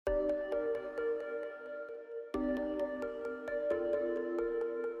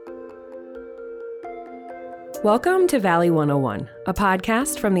Welcome to Valley 101, a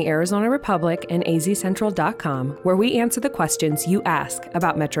podcast from the Arizona Republic and azcentral.com, where we answer the questions you ask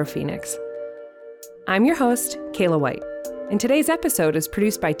about Metro Phoenix. I'm your host, Kayla White, and today's episode is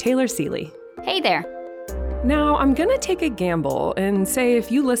produced by Taylor Seeley. Hey there. Now, I'm going to take a gamble and say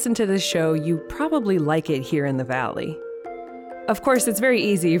if you listen to this show, you probably like it here in the Valley. Of course, it's very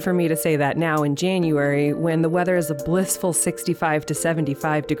easy for me to say that now in January when the weather is a blissful 65 to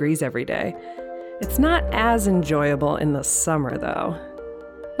 75 degrees every day. It's not as enjoyable in the summer, though.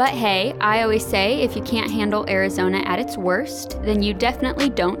 But hey, I always say if you can't handle Arizona at its worst, then you definitely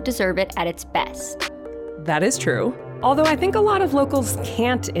don't deserve it at its best. That is true. Although I think a lot of locals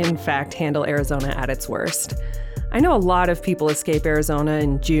can't, in fact, handle Arizona at its worst. I know a lot of people escape Arizona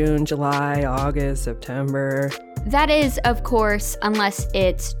in June, July, August, September. That is, of course, unless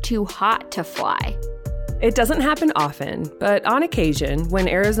it's too hot to fly. It doesn't happen often, but on occasion, when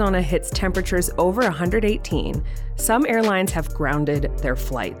Arizona hits temperatures over 118, some airlines have grounded their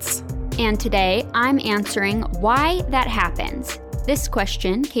flights. And today, I'm answering why that happens. This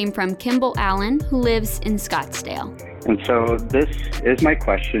question came from Kimball Allen, who lives in Scottsdale. And so this is my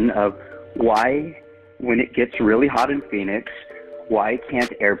question of why, when it gets really hot in Phoenix, why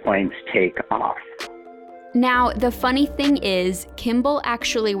can't airplanes take off? Now, the funny thing is, Kimball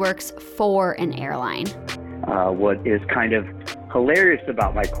actually works for an airline. What is kind of hilarious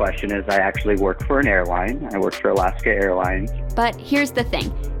about my question is I actually work for an airline. I work for Alaska Airlines. But here's the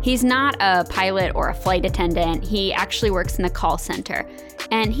thing. He's not a pilot or a flight attendant. He actually works in the call center.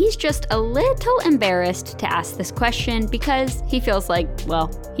 And he's just a little embarrassed to ask this question because he feels like, well,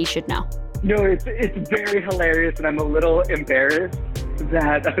 he should know. No, it's very hilarious, and I'm a little embarrassed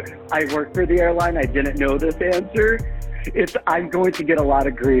that I work for the airline. I didn't know this answer. I'm going to get a lot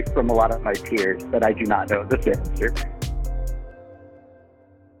of grief from a lot of my peers that I do not know this answer.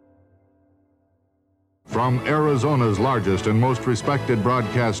 From Arizona's largest and most respected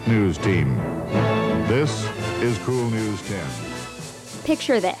broadcast news team, this is Cool News 10.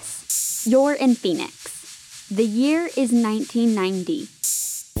 Picture this. You're in Phoenix. The year is 1990.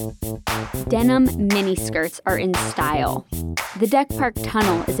 Denim miniskirts are in style. The Deck Park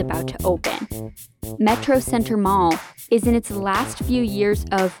Tunnel is about to open. Metro Center Mall is in its last few years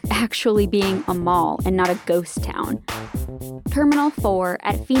of actually being a mall and not a ghost town. Terminal 4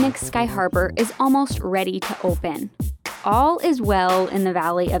 at Phoenix Sky Harbor is almost ready to open. All is well in the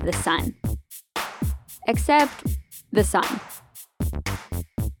Valley of the Sun. Except the sun.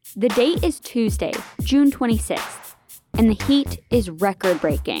 The date is Tuesday, June 26th, and the heat is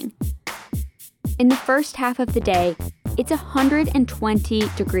record-breaking. In the first half of the day, it's 120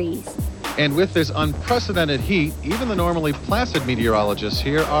 degrees. And with this unprecedented heat, even the normally placid meteorologists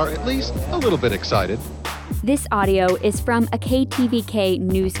here are at least a little bit excited. This audio is from a KTVK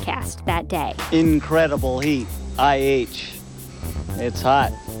newscast that day. Incredible heat. IH. It's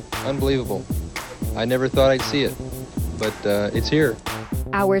hot. Unbelievable. I never thought I'd see it, but it's here.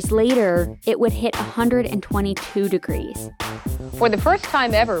 Hours later, it would hit 122 degrees. For the first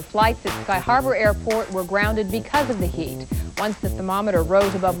time ever, flights at Sky Harbor Airport were grounded because of the heat. Once the thermometer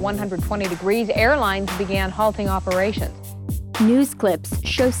rose above 120 degrees, airlines began halting operations. News clips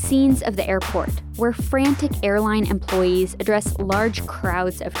show scenes of the airport where frantic airline employees address large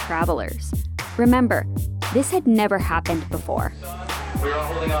crowds of travelers. Remember, this had never happened before. We are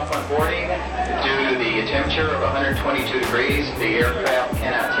holding off on boarding due to the temperature of 122 degrees. The aircraft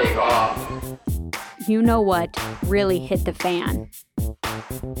cannot take off. You know what really hit the fan.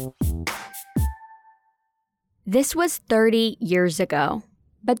 This was 30 years ago,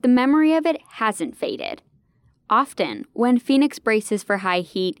 but the memory of it hasn't faded. Often, when Phoenix braces for high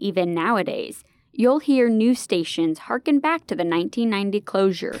heat even nowadays, you'll hear news stations harken back to the 1990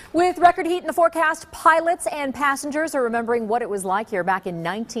 closure. With record heat in the forecast, pilots and passengers are remembering what it was like here back in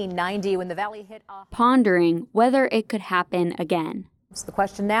 1990 when the valley hit pondering whether it could happen again. So the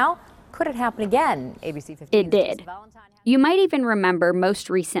question now, could it happen again? ABC 15. It did. You might even remember most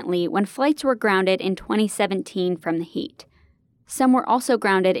recently when flights were grounded in 2017 from the heat. Some were also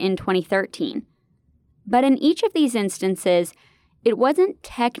grounded in 2013. But in each of these instances, it wasn't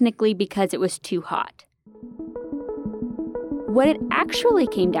technically because it was too hot. What it actually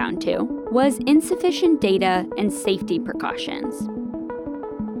came down to was insufficient data and safety precautions.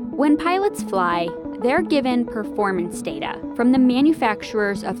 When pilots fly, they're given performance data from the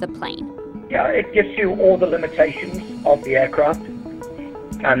manufacturers of the plane. Yeah, it gives you all the limitations of the aircraft,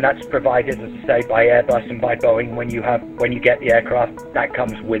 and that's provided, as I say, by Airbus and by Boeing. When you get the aircraft, that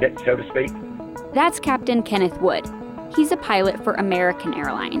comes with it, so to speak. That's Captain Kenneth Wood. He's a pilot for American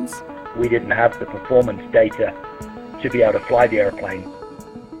Airlines. We didn't have the performance data to be able to fly the airplane.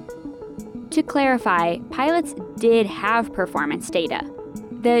 To clarify, pilots did have performance data.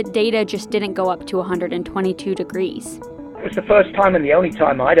 The data just didn't go up to 122 degrees. It was the first time and the only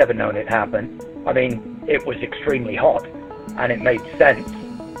time I'd ever known it happen. I mean, it was extremely hot, and it made sense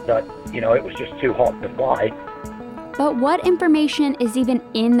that, it was just too hot to fly. But what information is even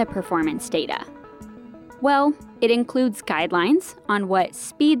in the performance data? Well, it includes guidelines on what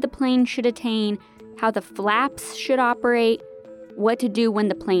speed the plane should attain, how the flaps should operate, what to do when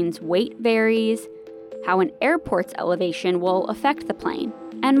the plane's weight varies, how an airport's elevation will affect the plane,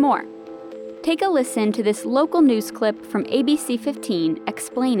 and more. Take a listen to this local news clip from ABC 15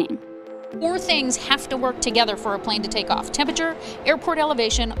 explaining. 4 things have to work together for a plane to take off: temperature, airport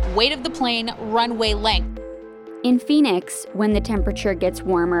elevation, weight of the plane, runway length. In Phoenix, when the temperature gets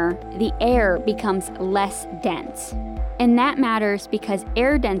warmer, the air becomes less dense. And that matters because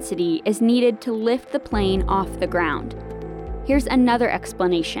air density is needed to lift the plane off the ground. Here's another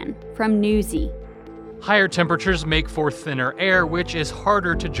explanation from Newsy. Higher temperatures make for thinner air, which is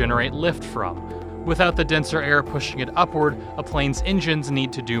harder to generate lift from. Without the denser air pushing it upward, a plane's engines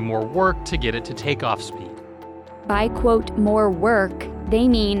need to do more work to get it to takeoff speed. By, quote, more work, they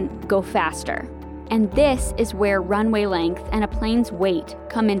mean go faster. And this is where runway length and a plane's weight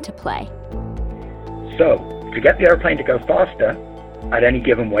come into play. So, to get the airplane to go faster at any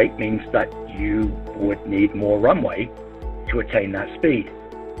given weight means that you would need more runway to attain that speed.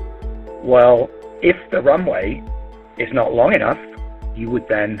 Well, if the runway is not long enough, you would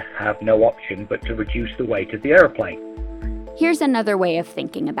then have no option but to reduce the weight of the airplane. Here's another way of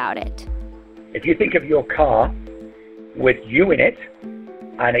thinking about it. If you think of your car with you in it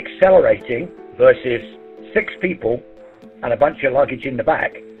and accelerating versus 6 people and a bunch of luggage in the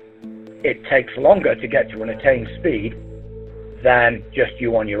back, it takes longer to get to an attained speed than just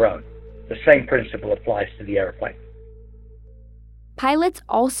you on your own. The same principle applies to the airplane. Pilots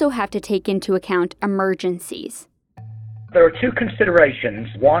also have to take into account emergencies. There are 2 considerations.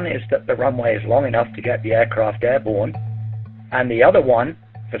 One is that the runway is long enough to get the aircraft airborne, and the other one,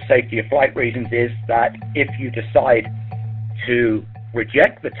 for safety of flight reasons, is that if you decide to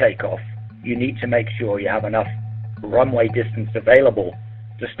reject the takeoff, you need to make sure you have enough runway distance available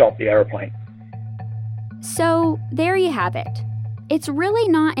to stop the airplane. So there you have it. It's really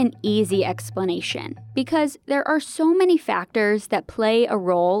not an easy explanation because there are so many factors that play a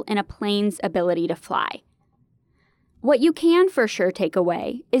role in a plane's ability to fly. What you can for sure take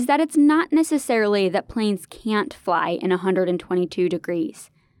away is that it's not necessarily that planes can't fly in 122 degrees.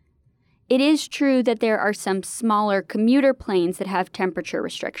 It is true that there are some smaller commuter planes that have temperature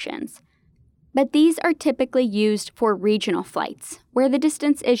restrictions. But these are typically used for regional flights, where the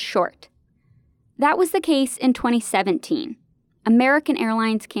distance is short. That was the case in 2017. American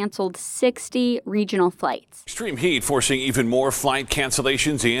Airlines canceled 60 regional flights. Extreme heat forcing even more flight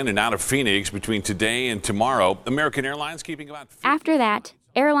cancellations in and out of Phoenix between today and tomorrow. American Airlines keeping about... After that,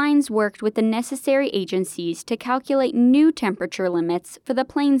 airlines worked with the necessary agencies to calculate new temperature limits for the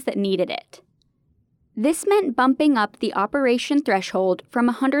planes that needed it. This meant bumping up the operation threshold from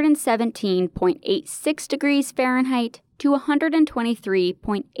 117.86 degrees Fahrenheit to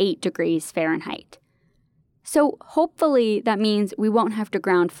 123.8 degrees Fahrenheit. So hopefully that means we won't have to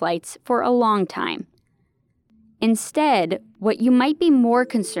ground flights for a long time. Instead, what you might be more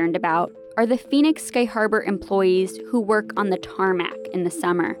concerned about are the Phoenix Sky Harbor employees who work on the tarmac in the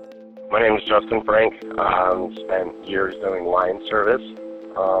summer. My name is Justin Frank. Spent years doing line service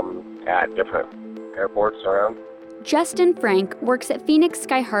at different airports around. Justin Frank works at Phoenix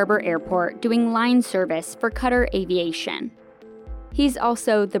Sky Harbor Airport doing line service for Qatar Aviation. He's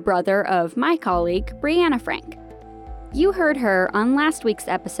also the brother of my colleague, Brianna Frank. You heard her on last week's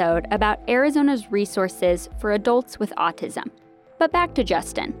episode about Arizona's resources for adults with autism. But back to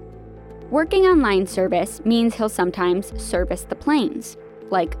Justin. Working on line service means he'll sometimes service the planes,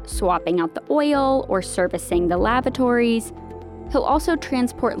 like swapping out the oil or servicing the lavatories. He'll also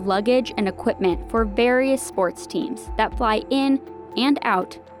transport luggage and equipment for various sports teams that fly in and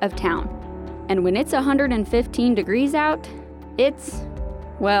out of town. And when it's 115 degrees out, it's,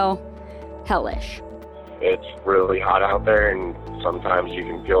 well, hellish. It's really hot out there, and sometimes you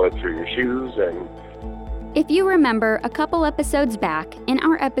can feel it through your shoes. And if you remember a couple episodes back, in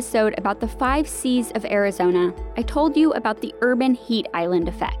our episode about the 5 Cs of Arizona, I told you about the urban heat island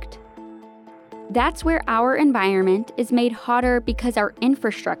effect. That's where our environment is made hotter because our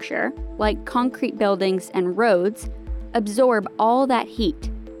infrastructure, like concrete buildings and roads, absorb all that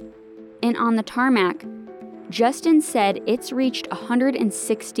heat. And on the tarmac, Justin said it's reached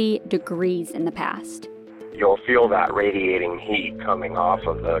 160 degrees in the past. You'll feel that radiating heat coming off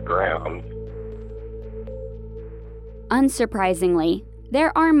of the ground. Unsurprisingly,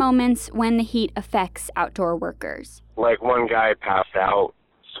 there are moments when the heat affects outdoor workers. Like one guy passed out,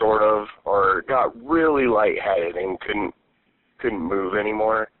 sort of, or got really lightheaded and couldn't move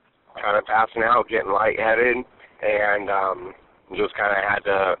anymore. Kind of passing out, getting lightheaded, and just kind of had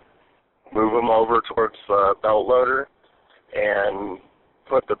to move him over towards the belt loader and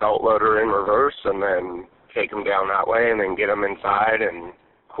put the belt loader in reverse and then take him down that way and then get him inside and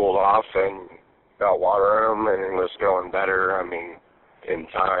cooled off and got water in him, and it was going better, in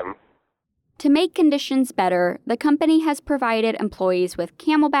time. To make conditions better, the company has provided employees with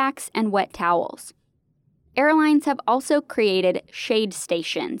camelbacks and wet towels. Airlines have also created shade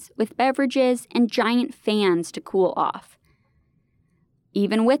stations with beverages and giant fans to cool off.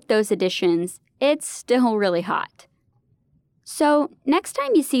 Even with those additions, it's still really hot. So, next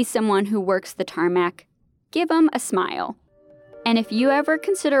time you see someone who works the tarmac, give them a smile. And if you ever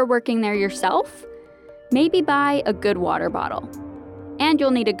consider working there yourself, maybe buy a good water bottle. And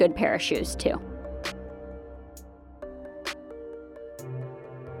you'll need a good pair of shoes, too.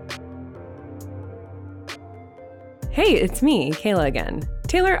 Hey, it's me, Kayla again.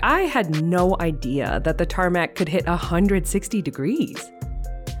 Taylor, I had no idea that the tarmac could hit 160 degrees.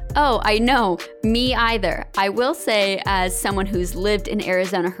 Oh, I know. Me either. I will say, as someone who's lived in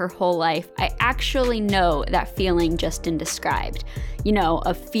Arizona her whole life, I actually know that feeling Justin described. You know,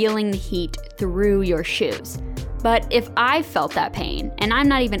 of feeling the heat through your shoes. But if I felt that pain, and I'm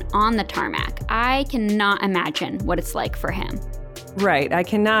not even on the tarmac, I cannot imagine what it's like for him. Right, I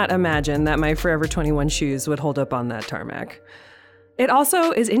cannot imagine that my Forever 21 shoes would hold up on that tarmac. It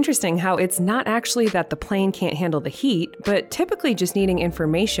also is interesting how it's not actually that the plane can't handle the heat, but typically just needing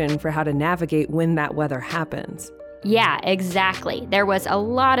information for how to navigate when that weather happens. Yeah, exactly. There was a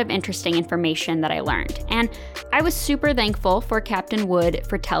lot of interesting information that I learned, and I was super thankful for Captain Wood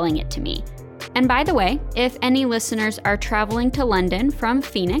for telling it to me. And by the way, if any listeners are traveling to London from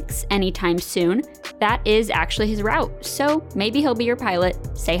Phoenix anytime soon, that is actually his route, so maybe he'll be your pilot.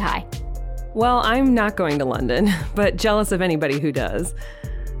 Say hi. Well, I'm not going to London, but jealous of anybody who does.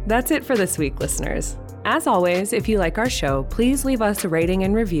 That's it for this week, listeners. As always, if you like our show, please leave us a rating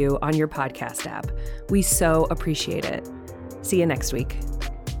and review on your podcast app. We so appreciate it. See you next week.